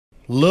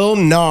Lil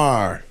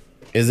Nar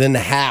is in the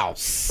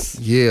house.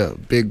 Yeah,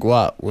 Big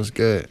Guap, what's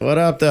good? What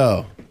up,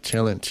 though?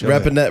 Chilling.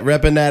 Repping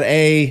that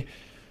ATL.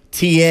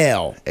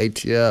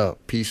 ATL,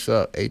 peace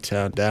up,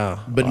 A-Town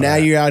down. But now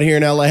you're out here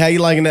in LA. How you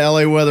liking the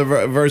LA weather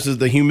versus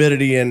the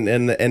humidity and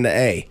the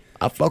A?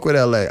 I fuck with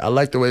LA. I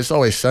like the way it's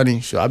always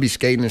sunny, so I be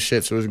skating and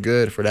shit, so it's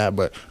good for that.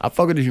 But I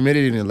fuck with the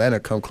humidity in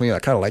Atlanta. Come clean. I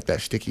kind of like that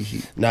sticky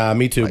heat. Nah,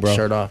 me too, like bro.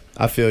 Shirt off.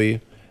 I feel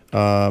you.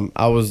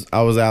 I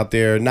was out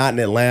there, not in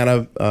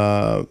Atlanta.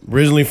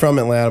 Originally from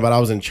Atlanta, but I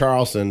was in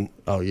Charleston.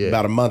 Oh yeah,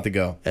 about a month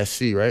ago.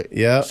 SC, right?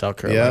 Yeah, South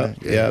Carolina.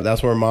 Yeah.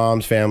 That's where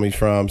Mom's family's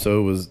from. So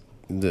it was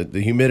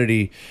the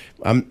humidity.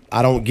 I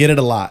don't get it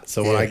a lot.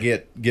 So when I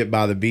get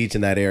by the beach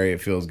in that area,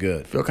 it feels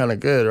good. Feel kind of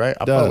good, right?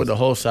 I fuck with the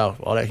whole South.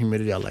 All that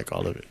humidity, I like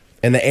all of it.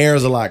 And the air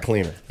is a lot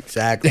cleaner.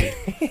 Exactly.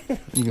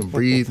 You can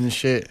breathe and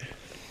shit.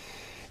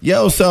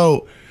 Yo,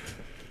 so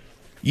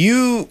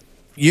you're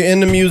in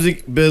the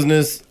music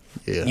business.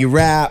 Yeah. You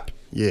rap.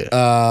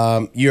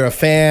 Yeah. You're a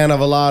fan of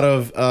a lot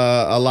of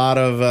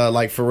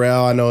like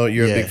Pharrell. I know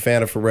you're a big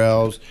fan of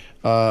Pharrell's.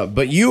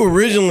 But you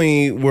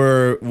originally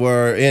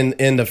were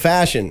in the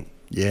fashion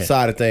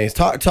side of things.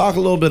 Talk a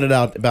little bit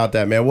about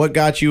that, man. What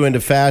got you into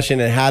fashion,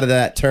 and how did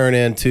that turn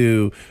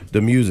into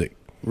the music?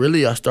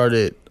 Really, I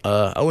started,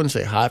 I wouldn't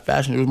say high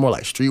fashion. It was more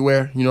like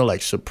streetwear, you know,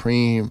 like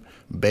Supreme,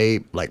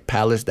 Babe, like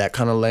Palace, that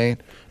kind of lane.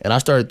 And I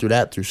started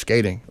through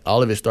skating.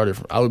 All of it started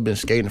from, I had been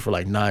skating for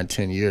like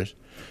 9-10 years.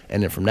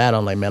 And then from that,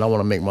 I'm like, man, I want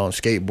to make my own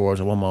skateboards.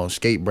 I want my own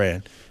skate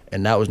brand.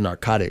 And that was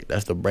Narcotic.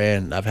 That's the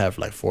brand I've had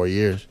for like 4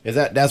 years.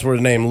 That's where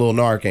the name Lil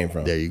Nar came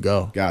from? There you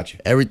go. Gotcha.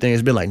 Everything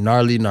has been like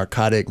gnarly,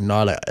 narcotic,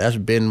 gnarly. That's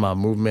been my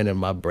movement and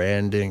my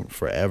branding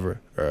forever,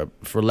 or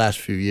for the last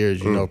few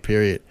years, you know,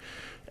 period.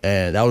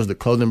 And that was the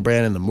clothing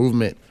brand and the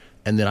movement.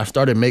 And then I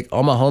started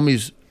all my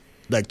homies,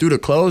 like through the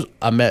clothes,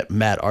 I met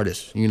mad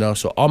artists, you know?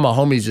 So all my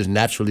homies just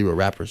naturally were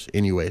rappers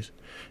anyways.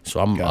 So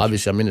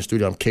obviously I'm in the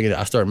studio, I'm kicking it.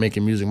 I started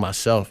making music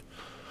myself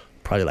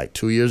probably like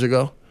 2 years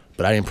ago,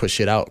 but I didn't put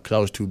shit out because I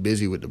was too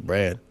busy with the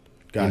brand.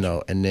 Gotcha. You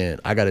know, and then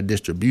I got a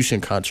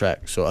distribution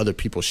contract, so other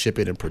people ship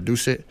it and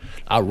produce it.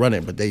 I run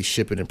it, but they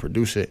ship it and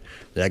produce it.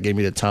 That gave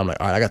me the time, like,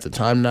 all right, I got the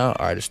time now.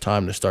 All right, it's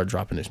time to start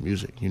dropping this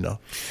music, you know.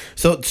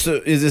 So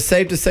is it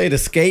safe to say the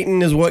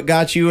skating is what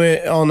got you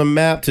on the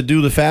map to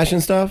do the fashion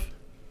stuff?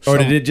 Or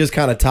did it just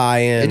kind of tie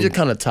in? It just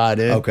kind of tied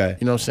in. Okay.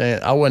 You know what I'm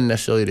saying? I wasn't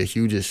necessarily the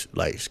hugest,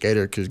 like,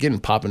 skater, because getting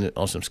popping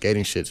on some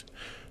skating shit's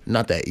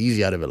not that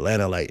easy out of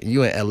Atlanta. Like,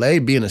 you in LA,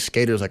 being a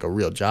skater is like a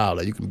real job.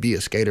 Like, you can be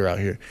a skater out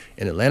here.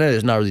 In Atlanta,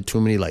 there's not really too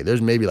many. Like,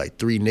 there's maybe like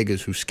 3 niggas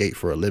who skate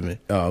for a living.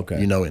 Oh,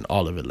 okay. You know, in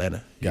all of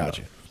Atlanta.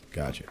 Gotcha.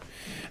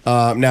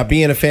 Now,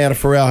 being a fan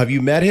of Pharrell, have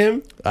you met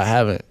him? I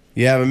haven't.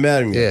 You haven't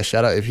met him yet? Yeah,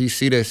 shout out. If he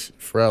see this,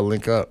 Pharrell,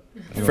 link up.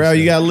 Pharrell,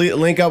 you got to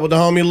link up with the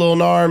homie Lil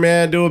Nar,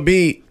 man. Do a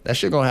beat. That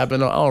shit gonna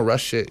happen, though. I don't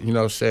rush shit. You know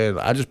what I'm saying?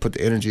 I just put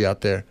the energy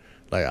out there.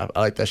 Like, I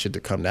like that shit to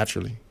come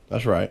naturally.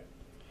 That's right.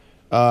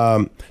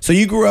 So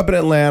you grew up in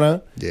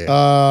Atlanta.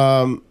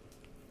 Yeah.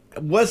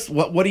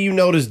 What do you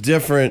notice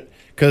different?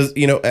 Because,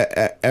 you know,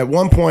 at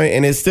one point,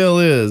 and it still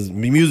is, the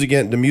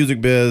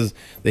music biz,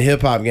 the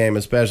hip hop game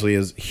especially,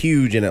 is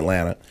huge in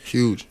Atlanta.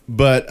 Huge.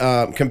 But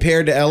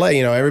compared to LA,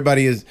 you know,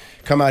 everybody has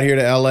come out here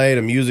to LA.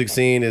 The music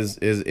scene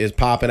is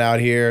popping out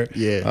here.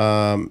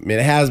 Yeah.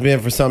 It has been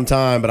for some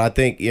time, but I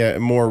think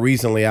more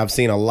recently I've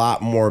seen a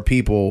lot more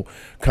people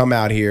come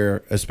out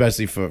here,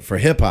 especially for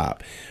hip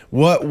hop.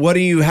 How do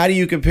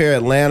you compare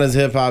Atlanta's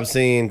hip hop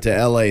scene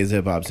to LA's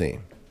hip hop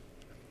scene?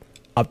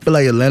 I feel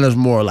like Atlanta's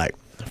more like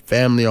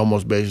family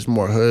almost based. It's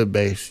more hood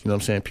based. You know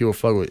what I'm saying? People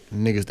fuck with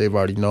niggas they've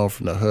already known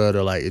from the hood,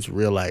 or like it's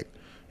real, like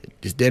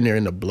it's damn near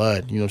in the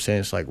blood. You know what I'm saying?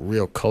 It's like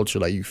real culture,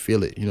 like you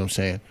feel it. You know what I'm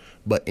saying?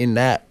 But in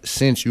that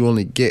sense, you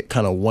only get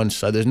kind of one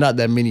side. There's not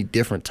that many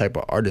different type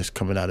of artists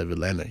coming out of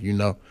Atlanta, you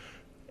know?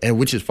 And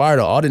which is fire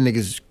though. All the niggas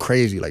is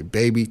crazy, like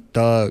Baby,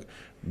 Thug,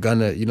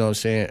 Gunna, you know what I'm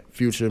saying?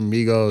 Future,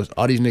 Migos,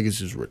 all these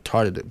niggas is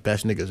retarded, the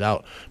best niggas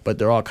out. But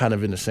they're all kind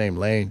of in the same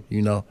lane,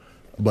 you know?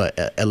 But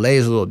LA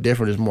is a little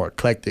different. It's more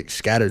eclectic,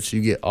 scattered, so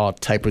you get all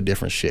type of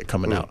different shit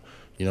coming out.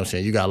 You know what I'm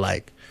saying? You got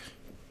like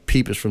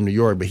Peep is from New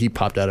York, but he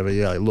popped out of it.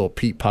 You got like Lil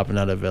Peep popping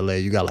out of LA.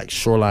 You got like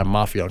Shoreline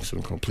Mafia on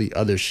some complete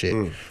other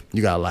shit.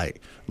 You got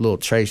like Lil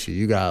Tracy.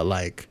 You got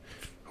like,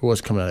 who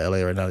else coming out of LA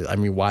right now? I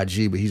mean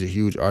YG, but he's a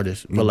huge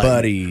artist. But like,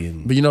 Buddy.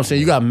 But you know what I'm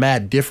saying? You got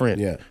mad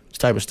different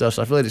type of stuff.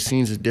 So I feel like the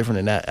scenes is different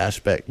in that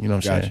aspect. You know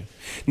what I'm saying?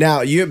 Now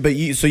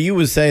so you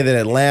would say that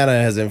Atlanta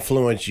has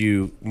influenced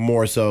you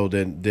more so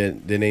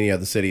than any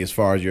other city as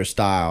far as your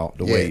style,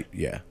 the way.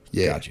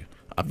 Got you.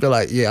 I feel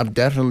like I'm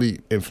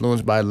definitely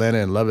influenced by Atlanta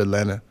and love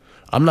Atlanta.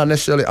 I'm not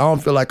necessarily. I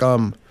don't feel like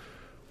I'm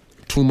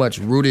too much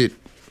rooted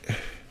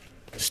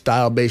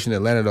style based in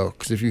Atlanta though,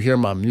 because if you hear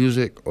my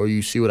music or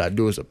you see what I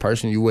do as a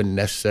person, you wouldn't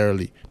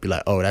necessarily be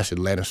like, oh, that's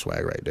Atlanta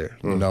swag right there.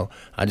 You know,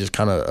 I just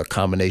kind of a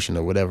combination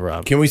of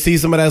whatever. Can we see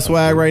some of that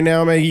swag right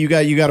now, man? You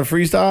got a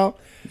freestyle?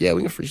 Yeah,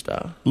 we can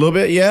freestyle. A little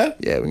bit, yeah?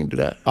 Yeah, we can do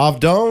that. Off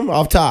dome?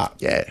 Off top?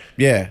 Yeah.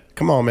 Yeah.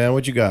 Come on, man.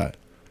 What you got?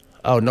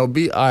 Oh, no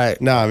beat? All right.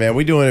 Nah, man.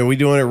 We doing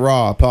it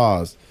raw.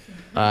 Pause.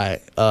 All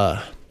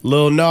right.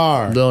 Lil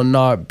Nar. Lil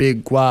Nar,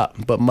 big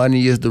guap, but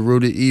money is the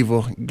root of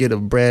evil. Get a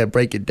bread,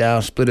 break it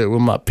down, split it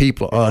with my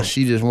people.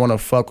 She just wanna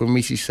fuck with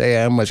me. She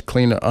say I'm much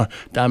cleaner.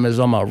 Diamonds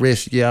on my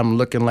wrist, yeah, I'm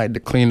looking like the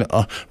cleaner.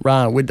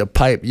 Rhyme with the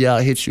pipe, yeah,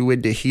 I'll hit you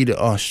with the heater.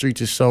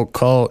 Streets is so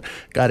cold,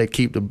 gotta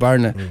keep the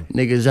burner.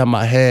 Niggas at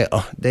my head,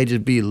 they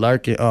just be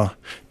lurking.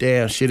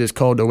 Damn, shit is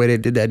cold the way they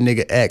did that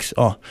nigga X.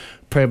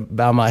 Pray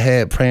by my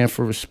head, praying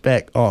for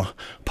respect.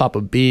 Pop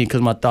a bean, cause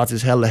my thoughts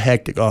is hella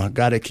hectic.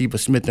 Gotta keep a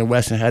Smith &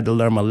 Wesson, had to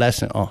learn my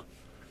lesson.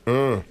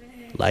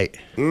 Okay.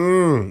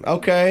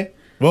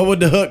 What would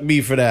the hook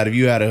be for that if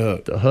you had a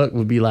hook? The hook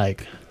would be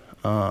like,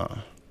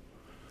 let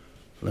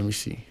me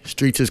see.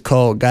 Streets is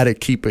cold, gotta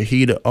keep a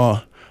heater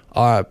on.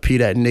 R.I.P.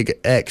 that nigga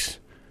X.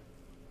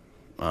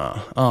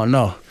 I don't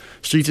know.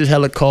 Streets is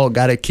hella cold,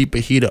 gotta keep a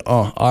heater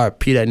on.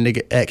 R.I.P. that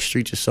nigga X.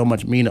 Streets is so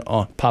much meaner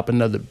on. Pop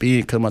another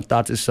bean, cause my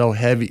thoughts is so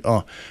heavy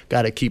on.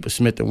 Gotta keep a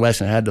Smith &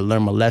 Wesson, had to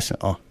learn my lesson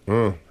on.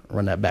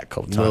 Run that back a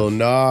couple times. Lil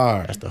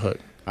Nar. That's the hook.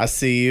 I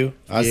see you.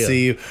 I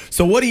see you.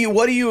 So what do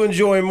you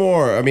enjoy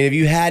more? I mean, if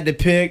you had to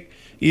pick,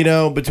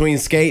 between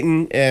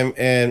skating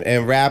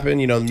and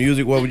rapping, the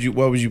music, what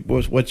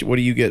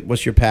do you get?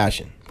 What's your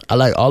passion? I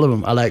like all of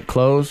them. I like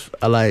clothes,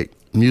 I like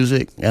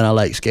music, and I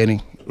like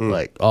skating,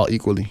 like all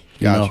equally.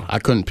 You know, I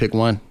couldn't pick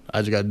one.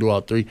 I just got to do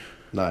all three.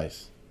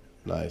 Nice.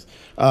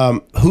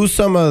 Who's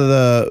some of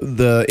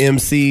the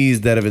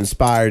MCs that have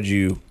inspired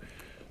you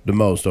the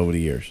most over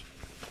the years?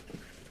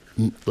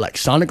 Like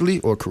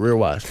sonically or career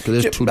wise?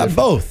 Because there's two different.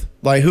 Both.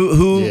 Like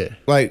who?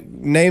 Like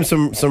name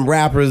some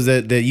rappers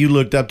that you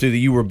looked up to that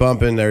you were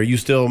bumping or you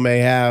still may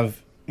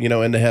have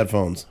in the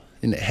headphones.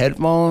 In the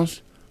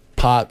headphones,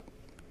 Pac,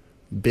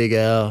 Big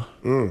L.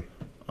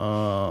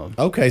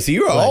 Okay, so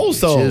you're like old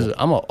soul.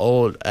 I'm an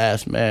old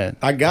ass man.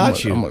 I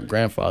got you. I'm a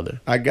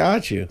grandfather. I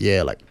got you.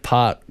 Yeah, like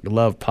Pac,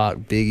 love Pac,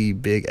 Biggie,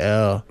 Big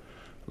L,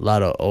 a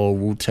lot of old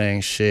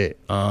Wu-Tang shit.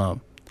 I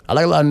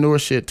like a lot of newer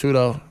shit too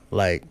though.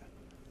 Like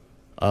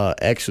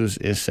X was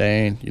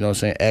insane. You know what I'm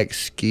saying?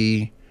 X,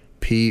 Ski,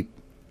 Peep.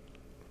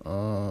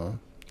 Who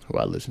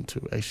I listen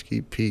to? X,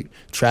 Ski, Peep.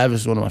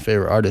 Travis is one of my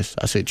favorite artists.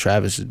 I say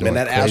Travis is doing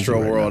that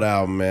Astro World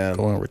album, man.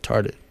 Going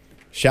retarded.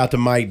 Shout to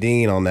Mike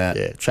Dean on that.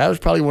 Yeah, Travis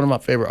is probably one of my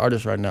favorite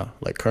artists right now.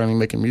 Like currently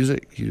making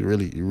music, he's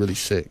really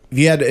sick. If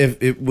you had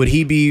would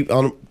he be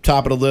on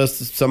top of the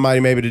list? Somebody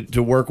maybe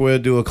to work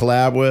with, do a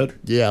collab with?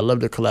 Yeah, I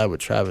love to collab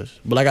with Travis.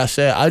 But like I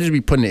said, I just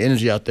be putting the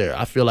energy out there.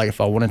 I feel like if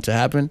I want it to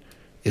happen,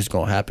 it's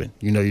gonna happen.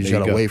 You just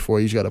gotta wait for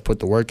it. You just gotta put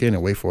the work in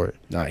and wait for it.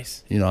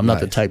 Nice. I'm not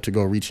the type to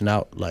go reaching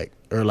out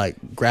or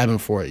grabbing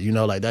for it.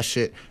 Like that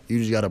shit. You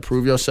just gotta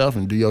prove yourself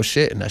and do your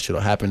shit, and that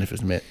shit'll happen if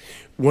it's meant.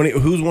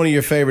 Who's one of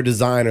your favorite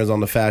designers on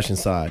the fashion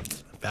side?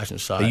 Fashion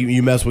side.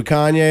 You mess with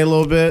Kanye a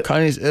little bit?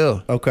 Kanye's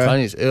ill. Okay.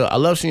 Kanye's ill. I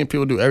love seeing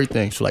people do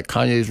everything. So like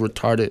Kanye's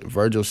retarded,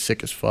 Virgil's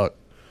sick as fuck.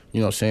 You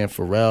know what I'm saying?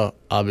 Pharrell,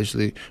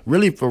 obviously.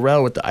 Really,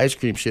 Pharrell with the ice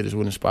cream shit is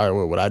what inspired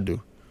what I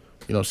do.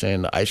 You know what I'm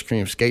saying? The ice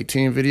cream skate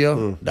team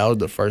video, that was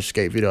the first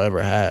skate video I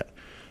ever had.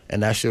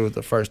 And that shit was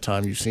the first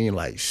time you seen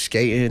like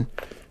skating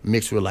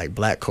mixed with like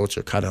black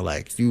culture, kind of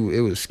like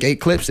it was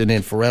skate clips, and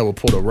then Pharrell would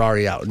pull the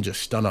Rari out and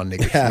just stun on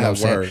niggas. You know what I'm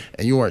saying?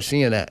 And you weren't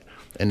seeing that.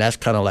 And that's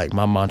kind of like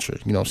my mantra,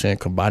 you know what I'm saying?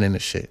 Combining the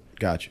shit.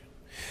 Got you.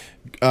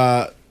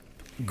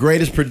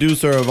 Greatest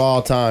producer of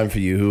all time for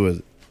you, who is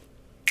it?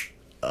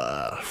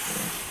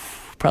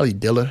 Probably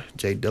Dilla,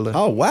 Jay Dilla.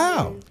 Oh,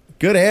 wow.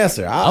 Good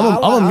answer.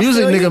 I'm a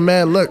music nigga,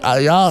 man. Look,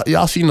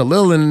 y'all seen the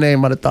Lil in the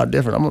name, I'd have thought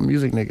different. I'm a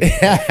music nigga.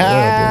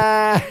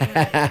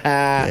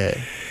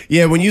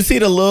 Yeah, when you see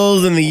the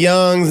Lils and the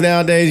Youngs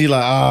nowadays, you're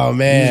like, oh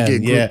man, you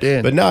just get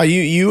in. But no,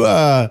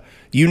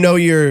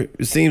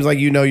 it seems like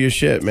you know your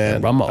shit,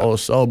 man. I'm an old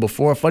soul.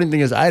 Before, funny thing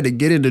is, I had to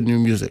get into new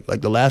music.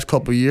 Like the last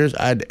couple of years,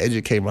 I had to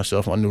educate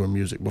myself on newer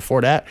music. Before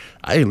that,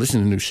 I didn't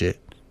listen to new shit.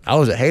 I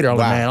was a hater. I'm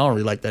like, man, I don't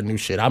really like that new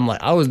shit. I'm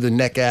like, I was the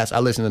neck ass. I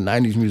listen to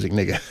 90s music,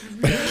 nigga.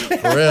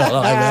 For real. I'm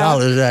like, man, I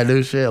listen to that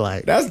new shit.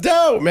 Like, that's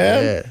dope,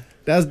 man. Yeah.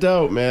 That's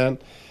dope, man.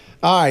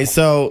 All right,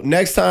 so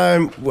next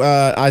time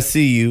I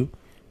see you,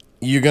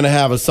 you're going to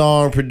have a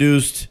song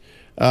produced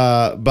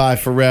by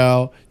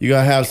Pharrell. You're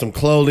going to have some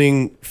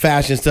clothing,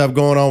 fashion stuff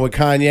going on with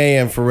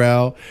Kanye and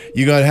Pharrell.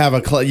 You're going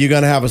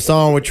to have a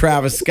song with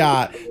Travis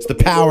Scott. It's the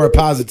power of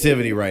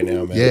positivity right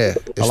now, man. Yeah.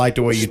 I like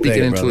the way you think,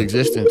 speaking into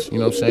existence, you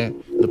know what I'm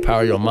saying? The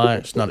power of your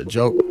mind. It's not a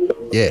joke.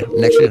 Yeah,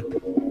 next year.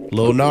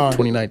 Lil Nar.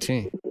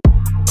 2019.